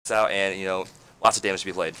gets out, and, you know, lots of damage to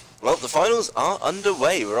be played. Well, the finals are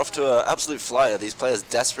underway. We're off to an absolute flyer. These players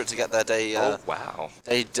desperate to get their day,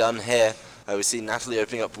 day done here. We see Natalie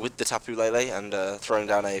opening up with the Tapu Lele and throwing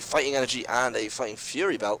down a Fighting Energy and a Fighting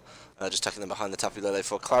Fury belt. Just tucking them behind the Tapu Lele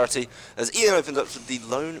for clarity. As Ian opens up with the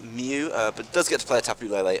lone Mew, but does get to play a Tapu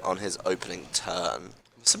Lele on his opening turn.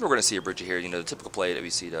 Similar, we're going to see a Bridget here, you know, the typical play that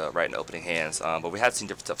we see right in the opening hands. But we had seen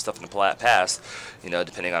different stuff in the past, you know,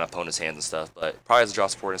 depending on opponent's hands and stuff. But probably has a draw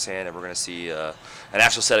support in his hand, and we're going to see an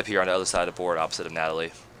actual setup here on the other side of the board, opposite of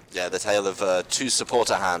Natalie. Yeah, the tale of two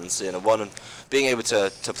supporter hands, you know, one being able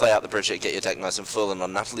to play out the Bridget, get your deck nice and full, and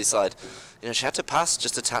on Natalie's side, you know, she had to pass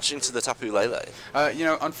just attaching to the Tapu Lele. You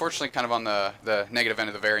know, unfortunately, kind of on the negative end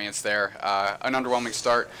of the variance there. An underwhelming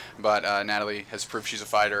start, but Natalie has proved she's a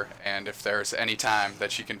fighter, and if there's any time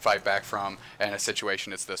that she can fight back from in a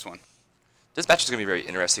situation, it's this one. This match is going to be very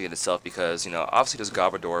interesting in itself because, you know, obviously there's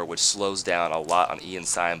Garbodor, which slows down a lot on Ian's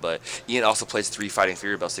side, but Ian also plays 3 Fighting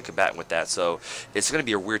Fury Belts to combat with that, so it's going to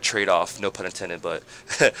be a weird trade-off, no pun intended, but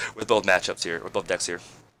with both matchups here, with both decks here.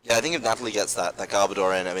 Yeah, I think if Natalie gets that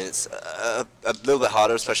Garbodor in, I mean, it's a little bit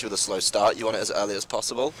harder, especially with a slow start. You want it as early as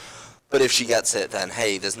possible. But if she gets it, then,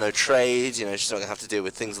 hey, there's no trade. You know, she's not going to have to deal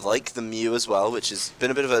with things like the Mew as well, which has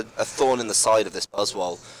been a bit of a thorn in the side of this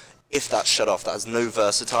Buzzwole. If that's shut off, that has no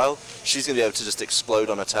versatile, she's going to be able to just explode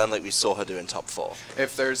on a turn like we saw her do in top 4.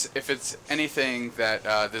 If it's anything that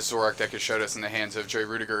this Zoroark deck has showed us in the hands of Joey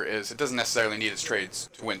Rudiger is it doesn't necessarily need its trades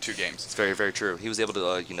to win 2 games. It's very, very true. He was able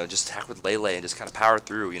to, you know, just attack with Lele and just kind of power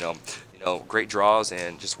through, you know, great draws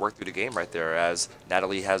and just work through the game right there as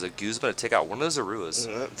Natalie has a Guzma to take out one of those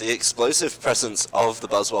Zaruas. The explosive presence of the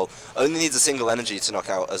Buzzwole only needs a single energy to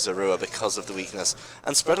knock out a Zarua because of the weakness,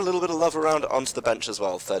 and spread a little bit of love around onto the bench as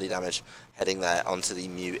well. 30 damage heading there onto the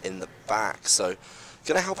Mew in the back, so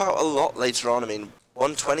going to help out a lot later on. I mean,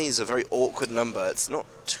 120 is a very awkward number. It's not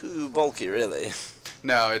too bulky, really.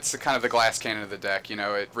 No, it's kind of the glass cannon of the deck. You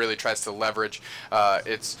know, it really tries to leverage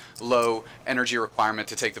its low energy requirement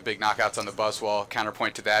to take the big knockouts on the Buzzwole.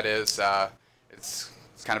 Counterpoint to that is it's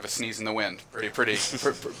kind of a sneeze in the wind. Pretty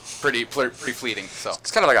fleeting. So it's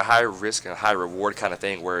kind of like a high risk and high reward kind of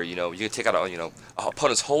thing, where you know you can take out a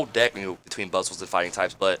opponent's whole deck, you know, between Buzzwoles and fighting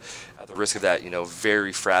types, but at the risk of that, you know,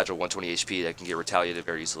 very fragile 120 HP that can get retaliated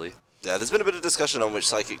very easily. Yeah, there's been a bit of discussion on which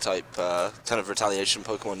Psychic type kind of retaliation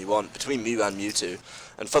Pokemon you want between Mew and Mewtwo.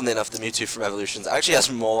 And funnily enough, the Mewtwo from Evolutions actually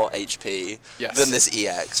has more HP than this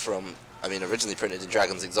EX from, I mean, originally printed in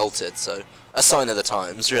Dragons Exalted, so a sign of the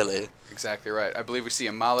times, really. Exactly right. I believe we see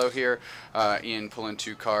a Malo here. Ian pulling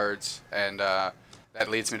 2 cards, and that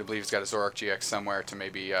leads me to believe he's got a Zoroark GX somewhere to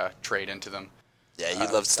maybe trade into them. Yeah,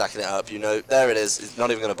 you'd love stacking it up. You know, there it is. He's not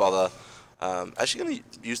even going to bother. Actually going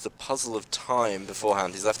to use the Puzzle of Time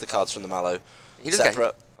beforehand. He's left the cards from the Mallow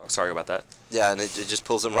separate. Oh, sorry about that. Yeah, and it just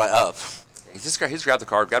pulls them right up. He's grabbed the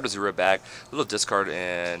card, grabbed his Zero back, a little discard,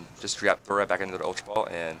 and just throw right back into the Ultra Ball.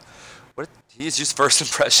 And he's used first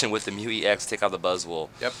impression with the Mew EX, take out the Buzzwole.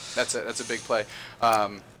 Yep, that's a big play.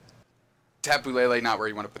 Tapu Lele, not where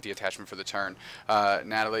you want to put the attachment for the turn.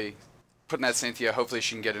 Natalie putting that Cynthia, hopefully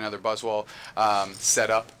she can get another Buzzwole set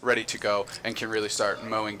up, ready to go, and can really start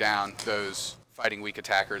mowing down those fighting weak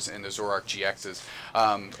attackers in the Zoroark GXs.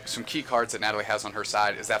 Some key cards that Natalie has on her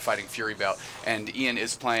side is that Fighting Fury Belt, and Ian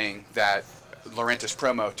is playing that Laurentis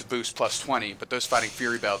promo to boost +20, but those Fighting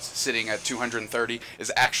Fury Belts sitting at 230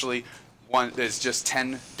 is actually just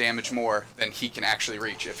 10 damage more than he can actually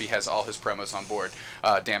reach if he has all his promos on board,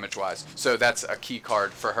 damage-wise. So that's a key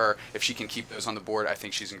card for her. If she can keep those on the board, I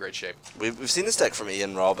think she's in great shape. We've seen this deck from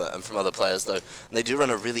Ian, Robb, and from other players, though, and they do run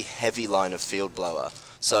a really heavy line of Field Blower.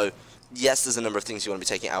 So, yes, there's a number of things you want to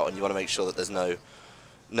be taking out, and you want to make sure that there's no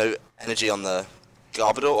energy on the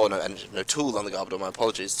Garbodor, or no tool on the Garbodor, my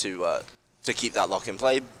apologies, to keep that lock in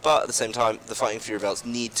play, but at the same time, the Fighting Fury Belts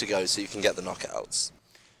need to go so you can get the knockouts.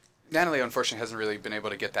 Natalie, unfortunately, hasn't really been able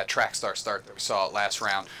to get that track star start that we saw last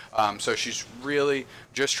round. So she's really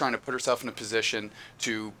just trying to put herself in a position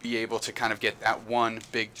to be able to kind of get that one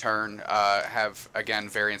big turn, have, again,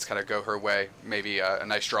 variance kind of go her way, maybe a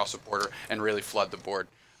nice draw supporter, and really flood the board.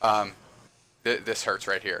 This hurts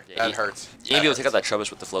right here. Yeah, that hurts. You'll be able to take out that Trubbish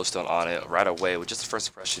with the Flowstone on it right away with just the first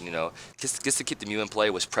impression, you know. Gets to keep the Mew in play,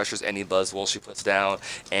 which pressures any Buzzwole she puts down,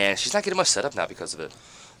 and she's not getting much setup now because of it.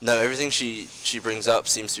 No, everything she brings up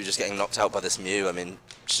seems to be just getting knocked out by this Mew. I mean,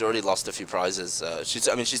 she's already lost a few prizes.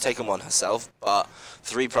 She's taken one herself, but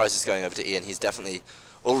 3 prizes going over to Ian. He's definitely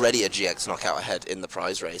already a GX knockout ahead in the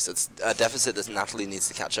prize race. It's a deficit that Natalie needs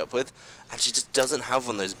to catch up with, and she just doesn't have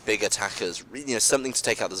one of those big attackers. You know, something to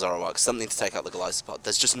take out the Zoroark, something to take out the Golisopod.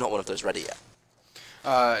 There's just not one of those ready yet.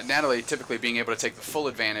 Natalie typically being able to take the full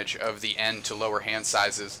advantage of the end to lower hand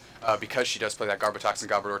sizes because she does play that Garbotox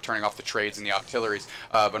and Garbodor, turning off the trades and the auxiliaries.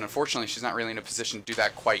 But unfortunately, she's not really in a position to do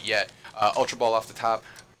that quite yet. Ultra Ball off the top,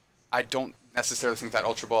 I don't necessarily think that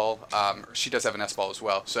Ultra Ball, she does have an S-Ball as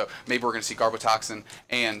well. So maybe we're going to see Garbotoxin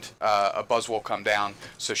and a Buzzwole come down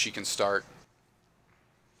so she can start.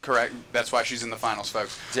 Correct. That's why she's in the finals,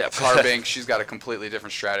 folks. Yeah. Carbink, she's got a completely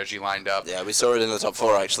different strategy lined up. Yeah, we saw it in the top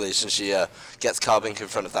 4 actually, since she gets Carbink in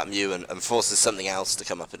front of that Mew and forces something else to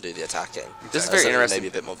come up and do the attacking. This is very interesting. Maybe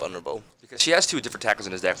a bit more vulnerable. Because she has 2 different attackers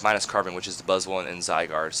in his deck, minus Carbon, which is the Buzzwole and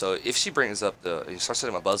Zygarde. So if she brings up you start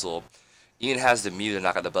setting up a Buzzwole, Ian has the Mew to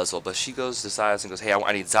knock out the Buzzwole, but she decides and goes, hey,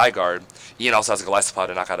 I need Zygarde. Ian also has a Golisopod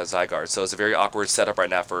to knock out a Zygarde. So it's a very awkward setup right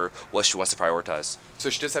now for what she wants to prioritize. So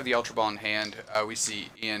she does have the Ultra Ball in hand. We see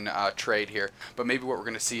Ian trade here. But maybe what we're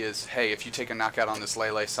going to see is, hey, if you take a knockout on this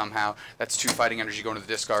Lele somehow, that's 2 fighting energy going to the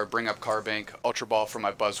discard, bring up Carbink, Ultra Ball for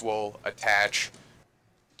my Buzzwole, attach,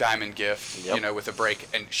 Diamond Gift, Yep. you know, with a break,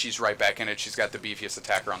 and she's right back in it. She's got the beefiest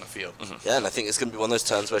attacker on the field. Yeah, and I think it's going to be one of those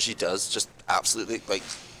turns where she does just absolutely, like,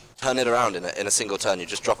 turn it around in a single turn. You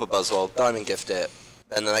just drop a Buzzwole, Diamond Gift it,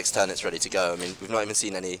 and the next turn it's ready to go. I mean, we've not even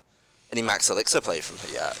seen any Max Elixir play from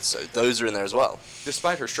her yet, so those are in there as well.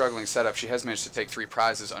 Despite her struggling setup, she has managed to take 3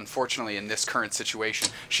 prizes. Unfortunately, in this current situation,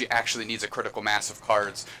 she actually needs a critical mass of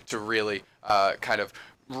cards to really kind of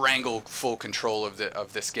wrangle full control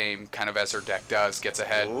of this game, kind of as her deck does, gets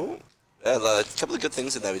ahead. Ooh. Yeah, a couple of good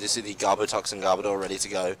things in there. We do see the Garbotox and Garbodor ready to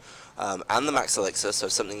go, and the Max Elixir, so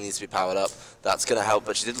if something needs to be powered up, that's going to help.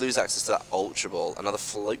 But she did lose access to that Ultra Ball, another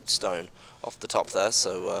Float Stone off the top there,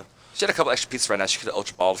 so... She had a couple extra pieces right now. She could have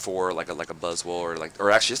Ultra Balled for like a Buzzwole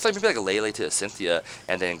or actually just like maybe like a Lele to a Cynthia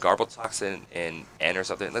and then Garbotoxin and N or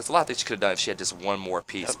something. There's a lot of things she could have done if she had just one more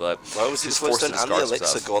piece, but well, we see the she's Float forced to Stone and the discard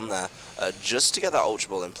Elixir stuff. gone there just to get that Ultra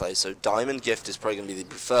Ball in play. So Diamond Gift is probably going to be the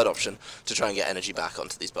preferred option to try and get energy back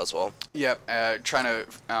onto these Buzzwole. Yep, trying to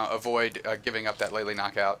avoid giving up that Lele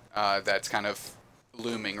knockout that's kind of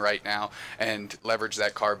looming right now and leverage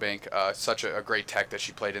that Carbink. Such a great tech that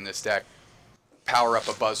she played in this deck. Power up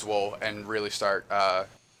a Buzzwole and really start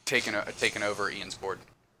taking over Ian's board.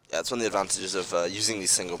 Yeah, it's one of the advantages of using these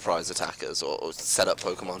single prize attackers or setup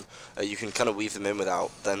Pokemon. You can kind of weave them in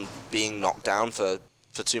without them being knocked down for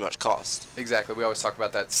too much cost. Exactly. We always talk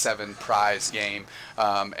about that 7 prize game,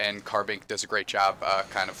 and Carbink does a great job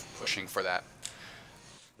kind of pushing for that.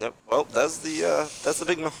 Yep. Well, that's the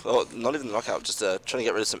big not even the knockout, just trying to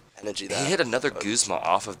get rid of some energy there. He hit another Guzma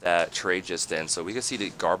off of that trade just then, so we could see the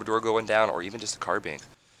Garbodor going down or even just a Carbink.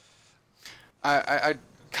 I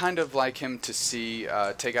kind of like him to see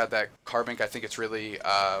take out that Carbink. I think it's really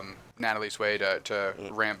Natalie's way to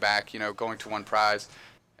ramp back, you know, going to 1 prize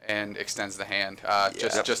and extends the hand.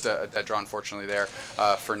 Just a dead draw, unfortunately, there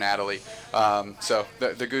for Natalie. So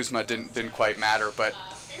the Guzma didn't quite matter, but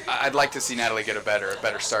I'd like to see Natalie get a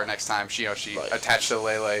better start next time. She Right. attached to the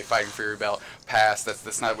Lele, Fighting Fury Belt, pass.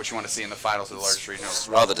 That's not what you want to see in the finals of the largest regional. It's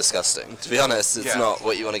rather disgusting. To be honest, it's not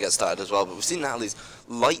what you want to get started as well. But we've seen Natalie's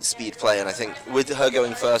light speed play, and I think with her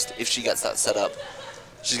going first, if she gets that set up,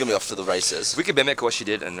 she's going to be off to the races. If we could mimic what she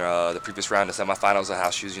did in the previous round, the semifinals, of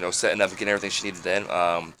how she was, setting up and getting everything she needed then,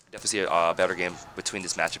 definitely see a better game between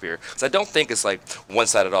this matchup here. Because I don't think it's like one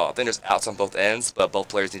side at all. I think there's outs on both ends, but both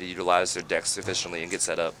players need to utilize their decks efficiently and get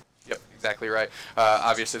set up. Yep, exactly right.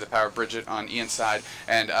 Obviously, the power of Bridget on Ian's side,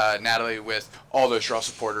 and Natalie with all those draw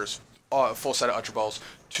supporters, full set of Ultra Balls,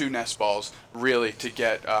 2 Nest Balls, really to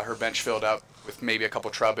get her bench filled up with maybe a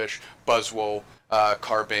couple Trubbish, Buzzwole,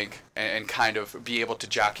 Carbink, and kind of be able to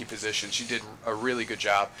jockey position. She did a really good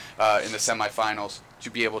job in the semifinals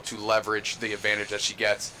to be able to leverage the advantage that she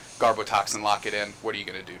gets. Garbotoxin, lock it in. What are you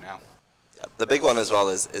going to do now? Yeah, the big one as well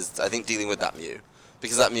is I think dealing with that Mew.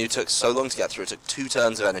 Because that Mew took so long to get through. It took 2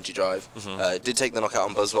 turns of energy drive. It did take the knockout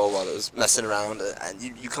on Buzzwole while it was messing around, and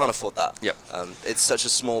you can't afford that. Yep. It's such a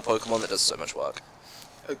small Pokemon that does so much work.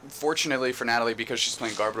 Fortunately for Natalie, because she's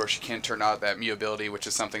playing Garbodor, she can't turn out that Mew ability, which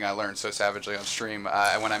is something I learned so savagely on stream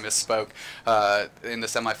when I misspoke in the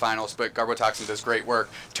semifinals. But Garbotoxin does great work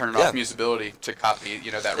turning off Mew's ability to copy,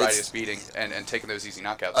 that radius beating and taking those easy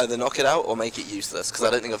knockouts. Either knock it out or make it useless, because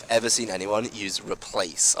I don't think I've ever seen anyone use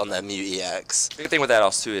Replace on their Mew EX. The good thing with that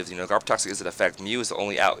also too is, Garbotoxic is an effect. Mew is the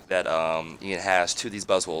only out that Ian has to these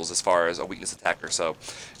Buzzwoles as far as a weakness attacker, so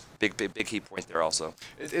big key point there also.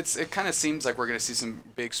 It kind of seems like we're going to see some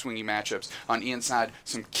big swingy matchups. On Ian's side,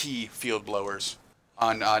 some key field blowers.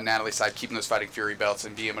 On Natalie's side, keeping those Fighting Fury belts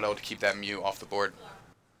and being able to keep that Mew off the board.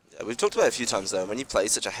 Yeah, we've talked about it a few times though, when you play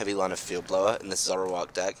such a heavy line of Field Blower in this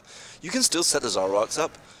Zoroark deck, you can still set the Zoroarks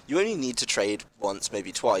up. You only need to trade once,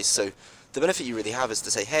 maybe twice, so the benefit you really have is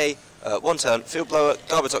to say, hey, one turn, field blower,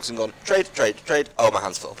 Garbotoxin gone, trade, trade, trade, oh, my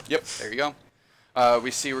hand's full. Yep, there you go.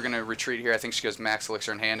 We see we're going to retreat here. I think she goes Max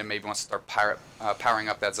Elixir in hand and maybe wants to start powering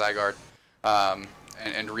up that Zygarde.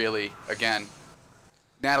 And really, again,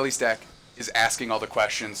 Natalie's deck is asking all the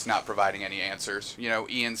questions, not providing any answers. You know,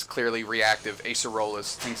 Ian's clearly reactive,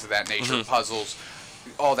 Acerolas, things of that nature, puzzles,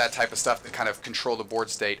 all that type of stuff that kind of control the board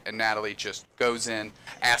state, and Natalie just goes in,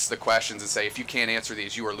 asks the questions, and say, if you can't answer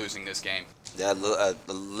these, you are losing this game. Yeah,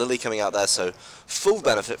 Lily coming out there, so full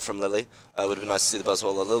benefit from Lily. Would have been nice to see the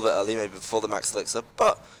Buzzwole a little bit early, maybe before the Max Elixir,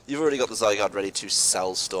 but you've already got the Zygarde ready to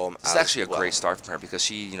sell Storm. This is actually a great start from her because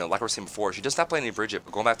she, you know, like we were saying before, she does not play any Bridget,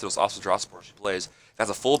 but going back to those awesome draw supports she plays, has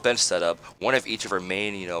a full bench setup, one of each of her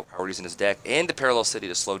main, you know, priorities in his deck, and the Parallel City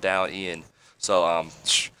to slow down Ian. So,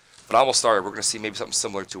 phenomenal start. We're going to see maybe something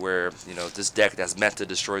similar to where, you know, this deck that's meant to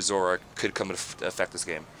destroy Zora could come into affect this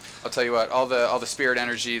game. I'll tell you what, all the spirit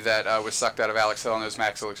energy that was sucked out of Alex Hill and those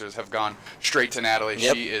Max Elixirs have gone straight to Natalie.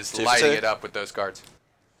 Yep. She is lighting it up with those cards.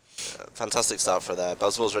 Fantastic start for there.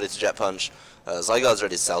 Buzzwole's ready to Jet Punch, Zygarde's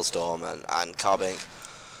ready to sell Storm, and Carbink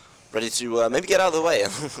ready to maybe get out of the way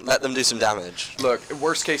and let them do some damage. Look,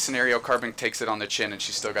 worst case scenario, Carbink takes it on the chin and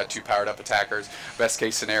she's still got 2 powered up attackers. Best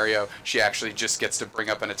case scenario, she actually just gets to bring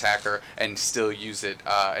up an attacker and still use it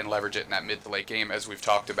and leverage it in that mid to late game, as we've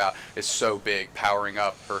talked about, is so big, powering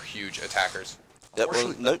up her huge attackers. Yep,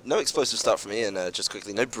 well, no explosive start from Ian, just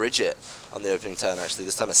quickly. No Bridget on the opening turn, actually.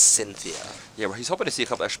 This time a Cynthia. Yeah, well, he's hoping to see a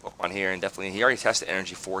couple extra Pokemon here, and definitely, he already tested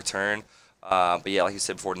energy for turn. But yeah, like you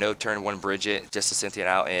said before, no turn, 1 Bridget, just a Cynthia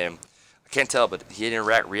out, and I can't tell, but he didn't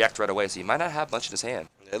react right away, so he might not have much in his hand.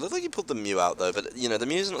 Yeah, it looked like he pulled the Mew out, though, but, you know, the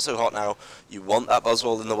Mew's not so hot now. You want that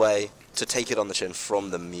Buzzwole in the way to take it on the chin from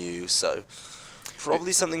the Mew, so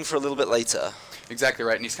probably something for a little bit later. Exactly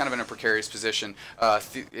right, and he's kind of in a precarious position.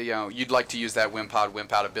 You know, you'd like to use that Wimp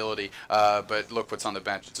out ability, but look what's on the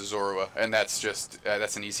bench. It's a Zorua, and that's just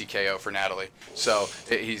that's an easy KO for Natalie. So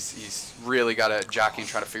he's really got to jockey and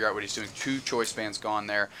try to figure out what he's doing. 2 choice bands gone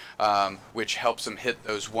there, which helps him hit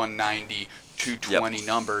those 190. 220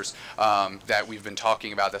 numbers that we've been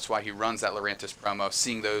talking about. That's why he runs that Lurantis promo.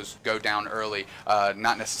 Seeing those go down early,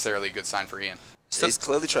 not necessarily a good sign for Ian. He's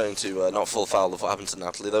clearly trying to not fall foul of what happened to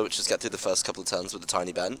Natalie, though, which is get through the first couple of turns with a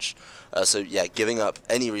tiny bench. So, yeah, giving up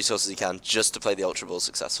any resources he can just to play the Ultra Ball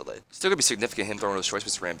successfully. Still going to be significant him throwing those choice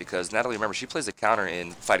bands around because Natalie, remember, she plays the counter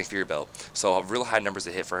in Fighting Fury Belt. So real high numbers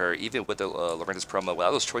to hit for her, even with the Lurantis promo.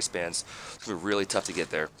 Without those choice bands, it's going to be really tough to get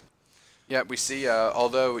there. Yeah, we see,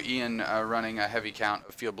 although Ian running a heavy count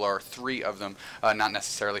of Field Blower, 3 of them not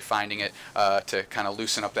necessarily finding it to kind of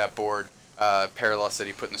loosen up that board. Parallel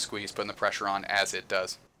City putting the squeeze, putting the pressure on as it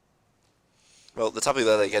does. Well, the Tapu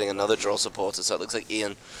Lele getting another draw supporter, so it looks like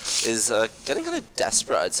Ian is getting kind of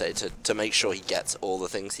desperate, I'd say, to make sure he gets all the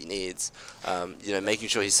things he needs. You know, making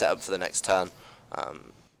sure he's set up for the next turn.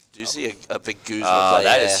 Do you see a big Guzma play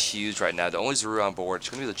That here? is huge right now. The only Zuru on board, it's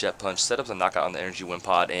going to be the Jet Punch, set up a knockout on the Energy Wind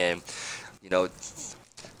Pod, and, you know,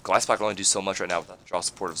 Gdańsk can only do so much right now without the draw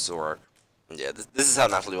support of Zoroark. Yeah, this is how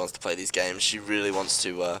Natalie wants to play these games. She really wants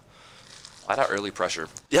to... Flat out early pressure.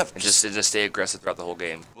 Yep. And just stay aggressive throughout the whole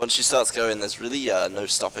game. Once she starts going, there's really no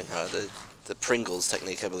stopping her. The Pringles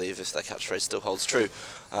technique, I believe, if that catchphrase still holds true.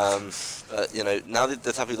 But, you know, now that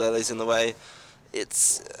the Tapu Lele's in the way,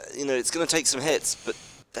 it's, you know, it's going to take some hits, but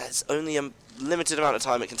there's only a limited amount of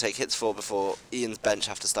time it can take hits for before Ian's bench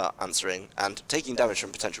have to start answering and taking damage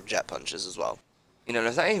from potential jet punches as well. You know,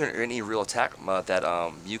 there's not even any real attack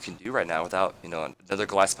that you can do right now without, you know, another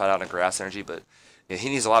Glass Pod out and Grass Energy, but you know, he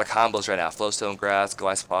needs a lot of combos right now. Flowstone, Grass,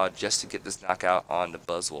 Glass Pod, just to get this knockout on the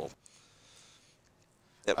Buzzwole.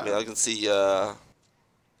 Yep, I mean, I can see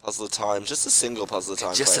Puzzle of Time, just a single Puzzle of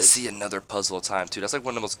Time. Just to see another Puzzle of Time, too. That's like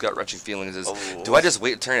one of the most gut-wrenching feelings is, do I just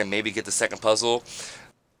wait a turn and maybe get the second puzzle?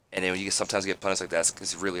 And then you sometimes get punished like that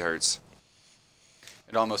because it really hurts.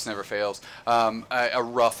 It almost never fails. A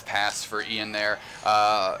rough pass for Ian there.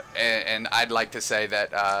 And I'd like to say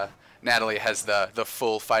that Natalie has the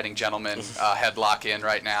full Fighting Gentleman headlock in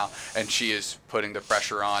right now, and she is putting the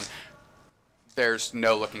pressure on. There's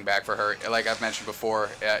no looking back for her. Like I've mentioned before,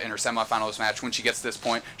 in her semifinals match, when she gets to this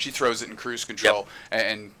point, she throws it in cruise control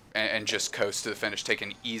and just coasts to the finish,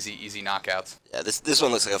 taking easy knockouts. Yeah, this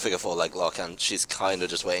one looks like a figure 4 leg lock, and she's kind of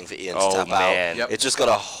just waiting for Ian to tap out. Yep. It just got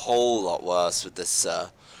a whole lot worse with this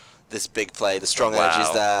this big play. The strong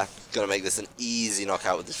energy's there. Gonna make this an easy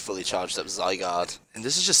knockout with this fully charged up Zygarde. And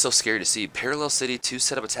this is just so scary to see. Parallel City, 2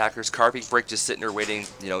 setup attackers, Carving Break just sitting there waiting.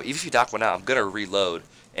 You know, even if you dock one out, I'm gonna reload.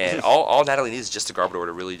 And all Natalie needs is just a Garbodor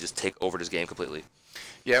to really just take over this game completely.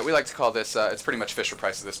 Yeah, we like to call this, it's pretty much Fisher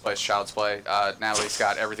Price of this place, Child's Play. Natalie's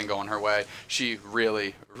got everything going her way. She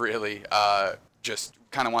really, really just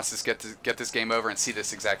kind of wants to get this game over and see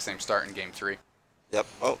this exact same start in Game 3. Yep.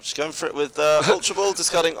 Oh, she's going for it with Ultra Ball,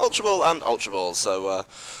 discarding Ultra Ball and Ultra Ball. So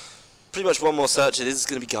pretty much one more search. It is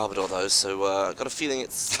going to be Garbodor though, so I've got a feeling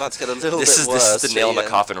it's about to get a little bit worse. This is the nail in the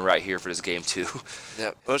coffin right here for this game too.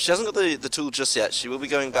 Yeah. Well, she hasn't got the tool just yet. She will be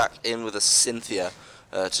going back in with a Cynthia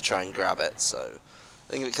to try and grab it. So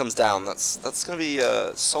I think if it comes down, that's going to be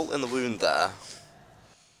salt in the wound there.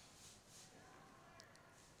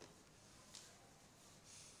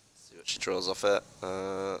 See what she draws off it.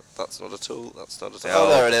 That's not a tool. That's not a tool. Oh,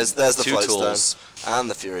 there it is. There's the Two tools. Floatstone and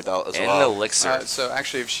the Fury Belt as and well. And an Elixir. So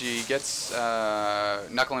actually, if she gets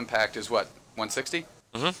Knuckle Impact is what, 160?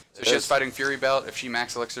 Mm-hmm. So she has Fighting Fury Belt. If she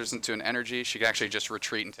max elixirs into an energy, she can actually just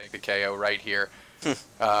retreat and take the KO right here.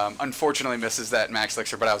 Unfortunately, misses that max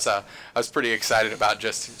elixir, but I was pretty excited about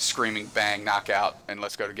just screaming bang knockout and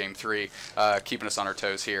let's go to Game 3, keeping us on our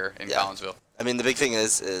toes here in Collinsville. I mean, the big thing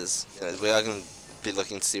is we are going to be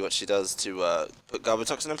looking to see what she does to put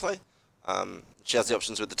Garbotoxin in play. She has the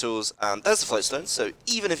options with the tools, and there's the Floatstone. So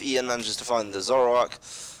even if Ian manages to find the Zoroark,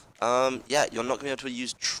 yeah, you're not going to be able to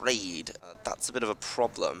use trade. That's a bit of a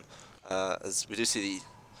problem, as we do see the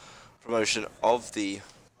promotion of the.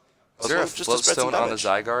 Was there a Floatstone on the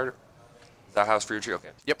Zygarde? Is that how it's for your tree? Okay.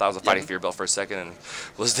 Yep. That was a Fighting Fury Belt for a second, and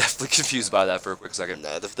was definitely confused by that for a quick second.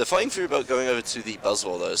 No, the Fighting Fury Belt going over to the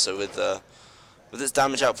Buzzwole though, so with its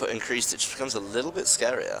damage output increased, it just becomes a little bit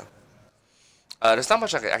scarier. There's not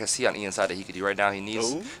much I can see on Ian's side that he could do right now. He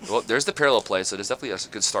needs. Well, there's the parallel play, so there's definitely a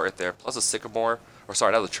good start right there. Plus a Sycamore, or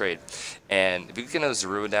sorry, that was a trade. And if we can get a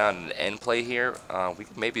Zero down and an end play here, we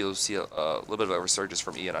could maybe see a little bit of a resurgence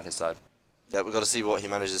from Ian on his side. Yeah, we've got to see what he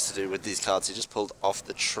manages to do with these cards. He just pulled off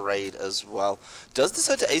the trade as well. Does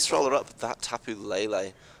decide to Ace Roller up that Tapu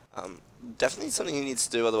Lele. Definitely something he needs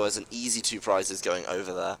to do, otherwise an easy 2 prizes going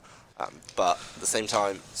over there. But at the same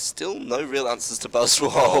time, still no real answers to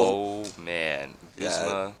Buzzwole. Oh, man.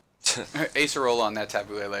 Yeah. Acerola on that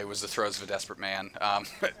Tapu Lele was the throws of a desperate man.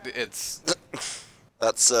 It's...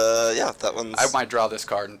 That's, yeah, that one's... I might draw this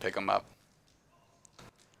card and pick him up.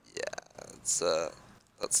 Yeah, it's,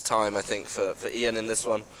 that's time, I think, for Ian in this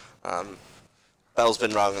one. Bell's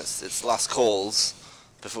been rung. It's last calls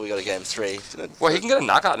before we go to Game 3. Well, he can get a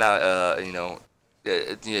knockout now, you know,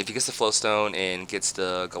 if he gets the Flowstone and gets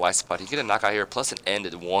the Golisopod, he can get a knockout here, plus an end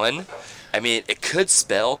at 1. I mean, it could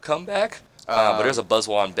spell comeback, but there's a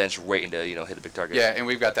Buzzwole on bench waiting to, you know, hit a big target. Yeah, and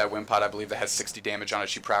we've got that Wimpod, I believe, that has 60 damage on it.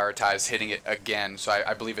 She prioritized hitting it again, so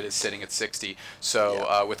I believe it is sitting at 60.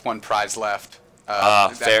 So with 1 prize left,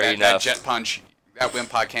 fair enough. That Jet Punch, that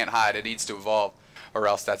Wimpod can't hide. It needs to evolve, or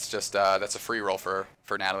else that's just that's a free roll for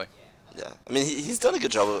Natalie. Yeah, I mean, he's done a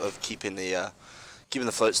good job of keeping the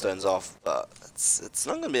Floatstones off, but it's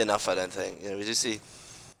not going to be enough, I don't think. You know, we do see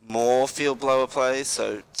more Field Blower play,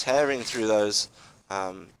 so tearing through those,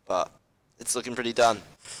 but it's looking pretty done.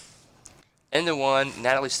 End of 1,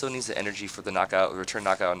 Natalie still needs the energy for the knockout, return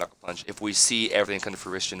knockout, and knuckle punch. If we see everything come to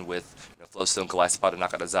fruition with, you know, Flowstone, Golisopod, and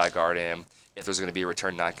knockout of Zygarde, and if there's going to be a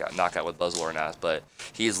return knockout with Buzzwole or not, but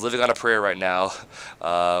he is living on a prayer right now,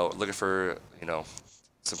 looking for, you know,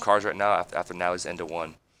 some cards right now after Natalie's end of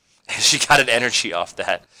 1. And she got an energy off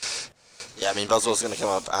that. Yeah, I mean, Buzzwole's going to come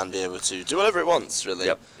up and be able to do whatever it wants, really.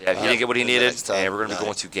 Yep. Yeah, he didn't get what he needed, and we're going to be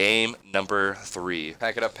going to game number 3.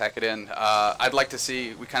 Pack it up, pack it in. I'd like to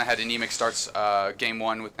see, we kind of had anemic starts Game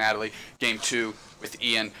 1 with Natalie, Game 2 with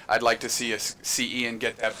Ian. I'd like to see Ian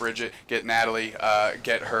get that Bridget, get Natalie,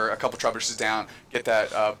 get her a couple troublershooters down, get that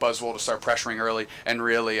Buzzwole to start pressuring early, and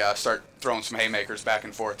really start throwing some haymakers back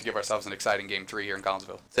and forth to give ourselves an exciting Game 3 here in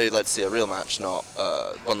Collinsville. So you'd like to see a real match, not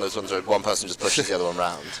one of those ones where one person just pushes the other one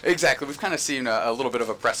round. Exactly. We've kind of seen a little bit of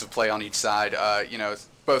aggressive play on each side. You know,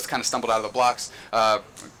 both kind of stumbled out of the blocks. It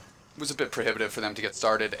was a bit prohibitive for them to get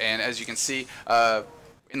started, and as you can see,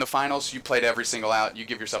 in the finals, you played every single out. You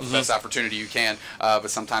give yourself the best opportunity you can,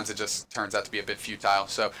 but sometimes it just turns out to be a bit futile.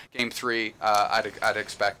 So Game 3, I'd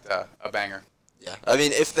expect a banger. Yeah, I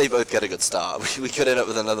mean, if they both get a good start, we could end up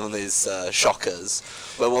with another one of these shockers,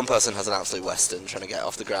 where one person has an absolute Western trying to get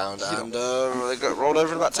off the ground, and they got rolled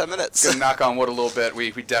over in about 10 minutes. Gonna knock on wood a little bit. We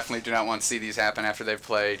definitely do not want to see these happen after they've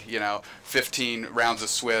played, you know, 15 rounds of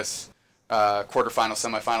Swiss, quarterfinals,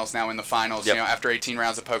 semifinals, now in the finals. Yep. You know, after 18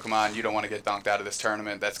 rounds of Pokemon, you don't want to get dunked out of this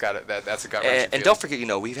tournament. That's a gut-wrenching And don't forget, you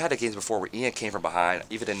know, we've had games before where Ian came from behind,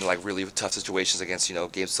 even in like really tough situations against, you know,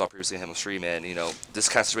 games we saw previously in him with Stream, and you know, this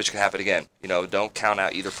kind of situation can happen again. You know, don't count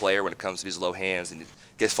out either player when it comes to these low hands, and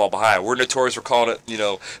get fall behind. We're notorious for calling it,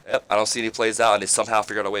 yep, I don't see any plays out, and they somehow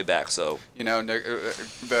figured out a way back. So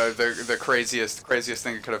the craziest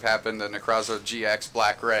thing that could have happened, the Necrozma GX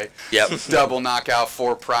Black Ray. Yep. Double knockout,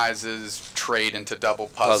 4 prizes, trade into double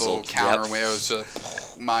puzzle counter. Yep. It was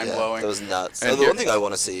just mind blowing. That was nuts. And So the one thing I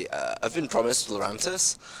want to see, I've been promised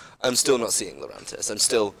Lurantis. I'm still not seeing Lurantis. I'm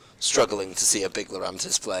still struggling to see a big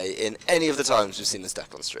Lurantis play in any of the times we've seen this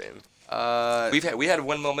deck on stream. We had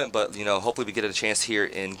one moment, but hopefully we get a chance here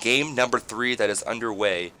in game number 3 that is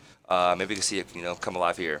underway. Maybe we can see it come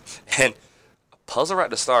alive here. And a puzzle right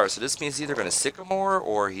to start. So this means he's either going to Sycamore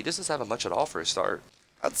or he just doesn't have much at all for a start.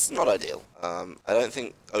 That's not ideal. I don't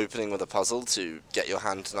think opening with a puzzle to get your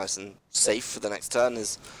hand nice and safe for the next turn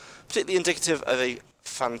is particularly indicative of a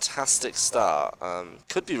fantastic start.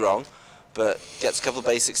 Could be wrong, but gets a couple of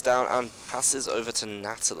basics down and passes over to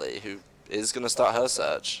Natalie, who is going to start her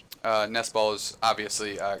search. Nest Ball is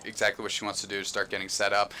obviously exactly what she wants to do to start getting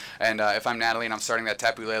set up. And if I'm Natalie and I'm starting that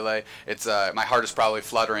Tapu Lele, it's my heart is probably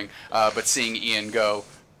fluttering. But seeing Ian go,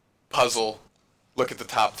 puzzle, look at the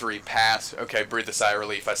top 3, pass. Okay, breathe a sigh of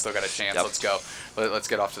relief. I still got a chance. Yep. Let's go. Let's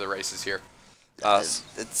get off to the races here.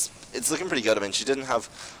 It's looking pretty good. I mean, she didn't have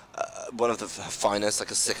one of the finest,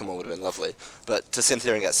 like a Sycamore would have been lovely. But to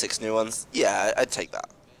Cynthia and get 6 new ones, yeah, I'd take that.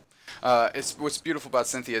 What's beautiful about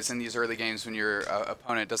Cynthia is in these early games when your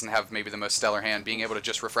opponent doesn't have maybe the most stellar hand, being able to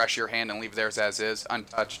just refresh your hand and leave theirs as is,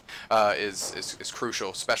 untouched, is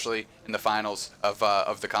crucial, especially in the finals of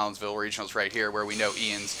the Collinsville Regionals right here, where we know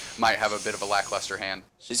Ian's might have a bit of a lackluster hand.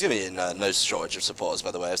 She's going to be in no shortage of supporters,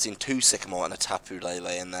 by the way. I've seen 2 Sycamore and a Tapu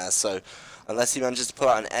Lele in there, so unless he manages to pull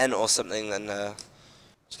out an N or something, then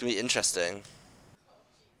it's going to be interesting.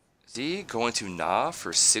 Is he going to Nah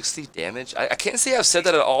for 60 damage? I can't say I've said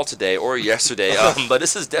that at all today or yesterday, but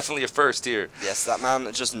this is definitely a first here. Yes, that man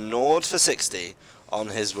just gnawed for 60 on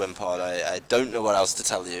his Wimpod. I don't know what else to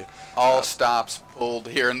tell you. All stops pulled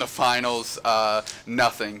here in the finals.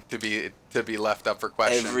 Nothing to be left up for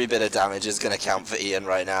question. Every bit of damage is going to count for Ian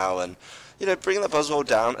right now, and bringing that Buzzwole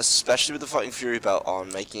down, especially with the Fighting Fury belt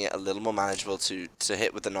on, making it a little more manageable to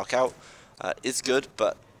hit with the knockout, is good.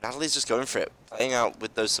 But Natalie's just going for it, playing out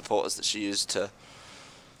with those supporters that she used to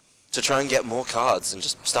try and get more cards and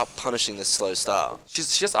just stop punishing this slow start. She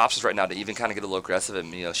has options right now to even kind of get a little aggressive.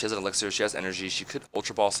 And she has an elixir, she has energy, she could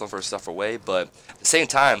Ultra Ball some of her stuff away, but at the same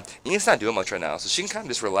time, Ian's not doing much right now, so she can kind of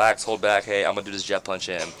just relax, hold back. Hey, I'm gonna do this Jet Punch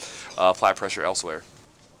and apply pressure elsewhere.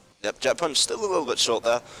 Yep, Jet Punch still a little bit short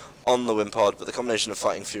there on the Wimpod, but the combination of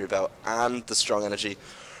Fighting Fury belt and the strong energy,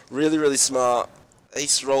 really, really smart.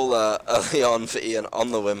 Ace Roller early on for Ian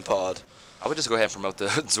on the Wimpod. I would just go ahead and promote the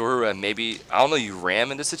Zuru and maybe, I don't know, you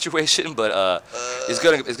ram in this situation, but he's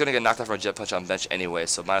gonna get knocked out from a Jet Punch on bench anyway,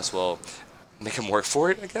 so might as well make him work for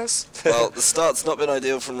it, I guess. Well, the start's not been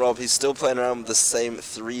ideal from Rob. He's still playing around with the same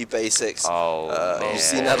 3 basics. Oh, man. You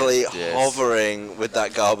see Natalie hovering with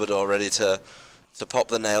that Garbodor ready to pop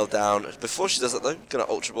the nail down. Before she does that, though, going to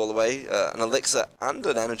Ultra Ball away an Elixir and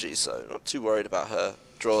an Energy, so not too worried about her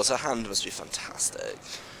draws. Her hand must be fantastic.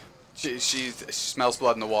 She smells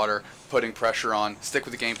blood in the water, putting pressure on. Stick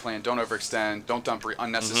with the game plan. Don't overextend. Don't dump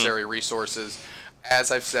unnecessary resources.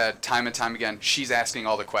 As I've said time and time again, she's asking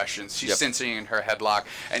all the questions. She's sensing in her headlock,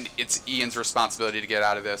 and it's Ian's responsibility to get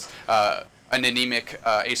out of this. An anemic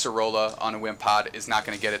Acerola on a Wimpod is not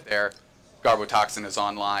going to get it there. Garbotoxin is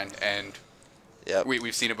online, and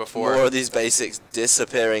we've seen it before. More of these basics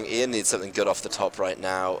disappearing. Ian needs something good off the top right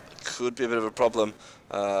now. Could be a bit of a problem.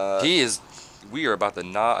 We are about to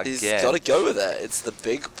Nah again. He's got to go with it. It's the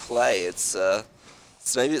big play.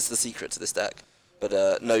 Maybe it's the secret to this deck.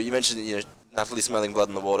 But no, you mentioned Natalie smelling blood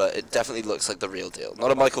in the water. It definitely looks like the real deal.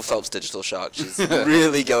 Not a Michael Phelps digital shark. She's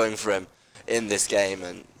really going for him in this game,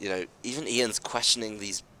 and even Ian's questioning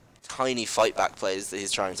these tiny fight back plays that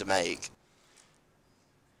he's trying to make.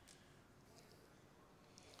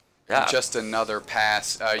 Yeah. Just another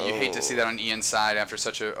pass. You hate to see that on Ian's side after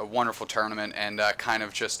such a wonderful tournament and kind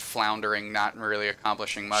of just floundering, not really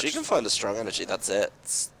accomplishing much. She can find a strong energy. That's it.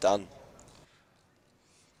 It's done.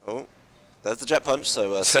 Oh, there's the Jet Punch.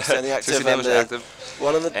 So 60 active. 60 damage active.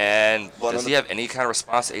 Does he have any kind of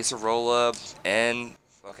response to Acerola? And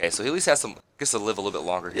okay, so he at least has gets to live a little bit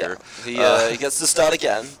longer here. Yeah. He gets to start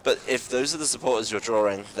again. But if those are the supporters you're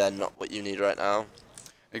drawing, they're not what you need right now.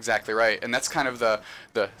 Exactly right, and that's kind of the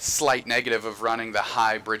slight negative of running the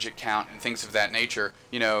high Bridget count and things of that nature.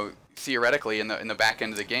 Theoretically, in the back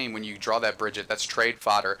end of the game, when you draw that Bridget, that's trade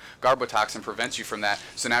fodder. Garbotoxin prevents you from that,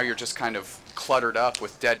 so now you're just kind of cluttered up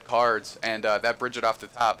with dead cards, and that Bridget off the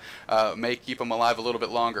top may keep him alive a little bit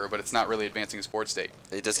longer, but it's not really advancing his board state.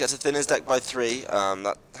 He does get to thin his deck by 3.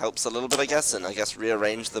 That helps a little bit, I guess, and I guess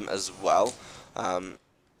rearrange them as well.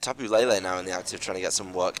 Tapu Lele now in the active, trying to get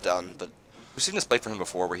some work done, but We've seen this play from him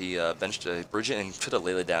before where he benched a Bridget and put a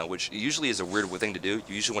Lele down, which usually is a weird thing to do.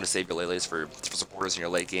 You usually want to save your Leles for supporters in your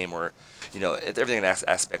late game or, everything in that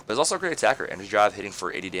aspect. But it's also a great attacker. Energy Drive hitting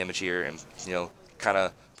for 80 damage here and, kind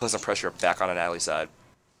of putting some pressure back on Natalie's side.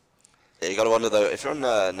 Yeah, you got to wonder, though, if you're on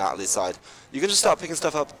Natalie's side, you can just start picking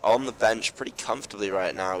stuff up on the bench pretty comfortably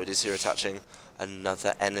right now. We do see her attaching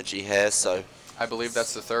another energy here, so... I believe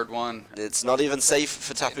that's the third one. It's not even safe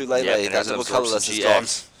for Tapu Lele. Yeah, that double colorless is gone.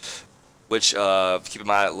 Which, keep in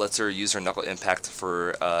mind, lets her use her Knuckle Impact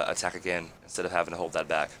for attack again instead of having to hold that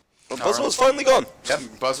back. Well, Buzzwell's finally gone. Yep,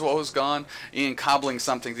 Buzzwell was gone. Ian cobbling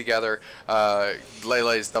something together.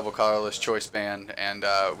 Lele's double colorless choice band, and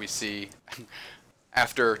we see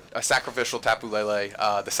after a sacrificial Tapu Lele,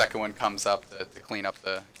 the second one comes up to clean up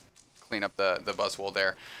the Buzzwell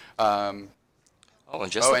there. And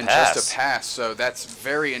just a pass. So that's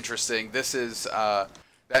very interesting. This is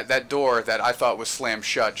that door that I thought was slammed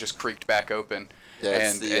shut just creaked back open,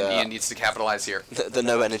 and Ian needs to capitalize here. The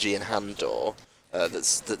no energy in hand door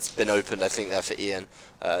that's been opened, I think, there for Ian,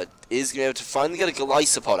 is going to be able to finally get a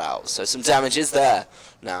Golisopod out. So some damage is there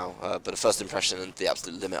now, but a first impression and the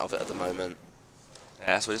absolute limit of it at the moment. And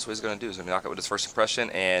that's what he's going to do. He's going to knock it with his first impression,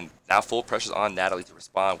 and now full pressure's on Natalie to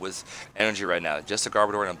respond with energy right now. Just a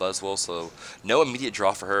Garbodor and a Buzzwole, so no immediate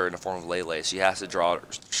draw for her in the form of Lele. She has to draw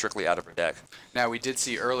strictly out of her deck. Now, we did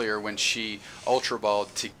see earlier when she Ultra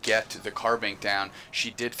Balled to get the Carbink down, she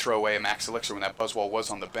did throw away a Max Elixir when that Buzzwole was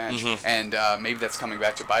on the bench, and maybe that's coming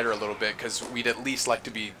back to bite her a little bit because we'd at least like to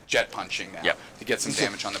be jet punching now to get some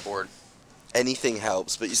damage on the board. Anything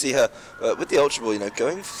helps, but you see her with the Ultra Ball,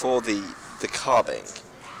 going for the Carbink.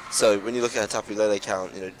 So when you look at her Tapu Lele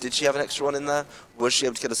count, did she have an extra one in there? Was she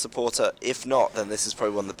able to get a supporter? If not, then this is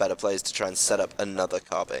probably one of the better plays to try and set up another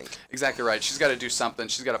Carbink. Exactly right. She's got to do something.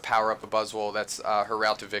 She's got to power up a Buzzwole. That's her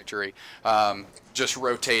route to victory. Just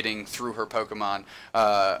rotating through her Pokemon.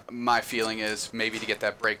 My feeling is maybe to get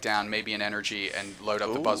that breakdown, maybe an energy, and load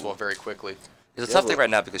up the Buzzwole very quickly. It's a tough thing right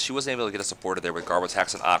now because she wasn't able to get a supporter there with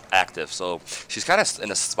Garbo on active. So she's kind of in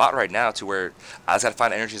a spot right now to where I just got to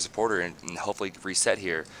find an energy supporter and hopefully reset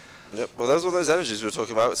here. Yep, well, those were those energies we were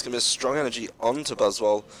talking about. It's going to be a strong energy onto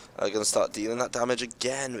Buzzwole. Going to start dealing that damage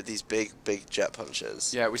again with these big jet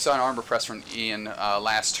punches. Yeah, we saw an armor press from Ian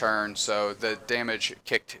last turn, so the damage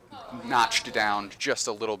notched down just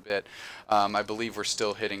a little bit. I believe we're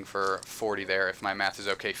still hitting for 40 there, if my math is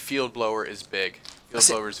okay. Field Blower is big. Field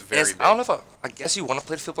Blower is very big. I don't know if I guess you want to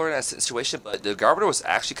play the Field Blower in that situation, but the Garbodor was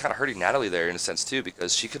actually kind of hurting Natalie there in a sense too,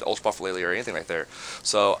 because she could Ultra Ball for Lele or anything right there.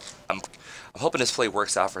 So I'm hoping this play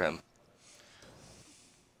works out for him.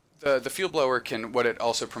 The Field Blower what it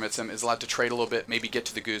also permits him is allowed to trade a little bit, maybe get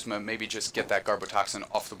to the Guzma, maybe just get that Garbotoxin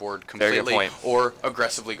off the board completely, or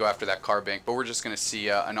aggressively go after that Carbink. But we're just going to see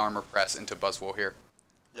an armor press into Buzzwole here.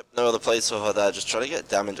 Yep, no other plays for her there, just trying to get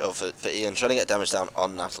damage, for Ian, trying to get damage down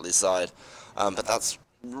on Natalie's side. But that's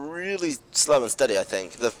really slow and steady, I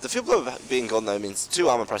think. The Field Blower being gone, though, means 2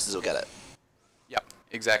 armor presses will get it. Yep,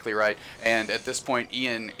 exactly right. And at this point,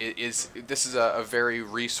 Ian this is a very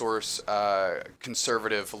resource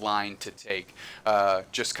conservative line to take.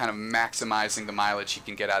 Just kind of maximizing the mileage he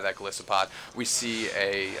can get out of that Golisopod. We see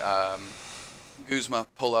a Guzma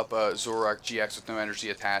pull up a Zoroark GX with no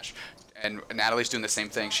energy attached. And Natalie's doing the same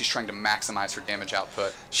thing. She's trying to maximize her damage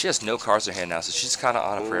output. She has no cards in her hand now, so she's kind of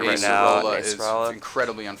on a prayer right now. Is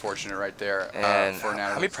incredibly unfortunate right there for Natalie.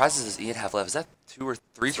 How many prizes does Ian have left? Is that 2 or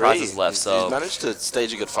 3 prizes left? He's managed to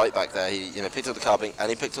stage a good fight back there. He picked up the Carbink and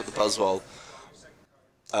he picked up the Buzzwole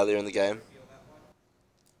earlier in the game.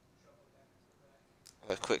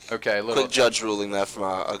 A quick judge ruling there from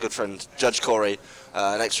our good friend Judge Corey.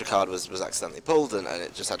 An extra card was accidentally pulled, and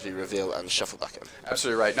it just had to be revealed and shuffled back in.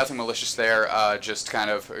 Absolutely right. Nothing malicious there. Just kind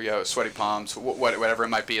of sweaty palms, whatever it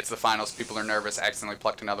might be. It's the finals. People are nervous. Accidentally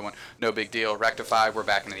plucked another one. No big deal. Rectify. We're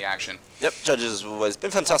back into the action. Yep. Judges have always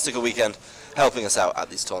been fantastic all weekend, helping us out at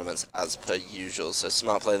these tournaments as per usual. So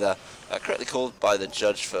smart play there, correctly called by the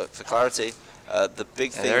judge for clarity. The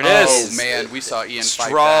big thing there it is. Oh man, we saw Ian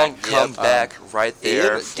strong fight back. comeback right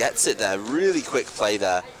there. Ian gets it there. Really quick play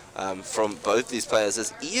there from both these players,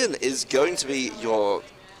 as Ian is going to be your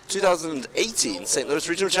 2018 St. Louis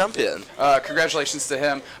Regional Champion. Congratulations to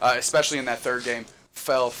him, especially in that third game.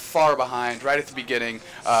 Fell far behind right at the beginning,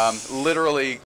 literally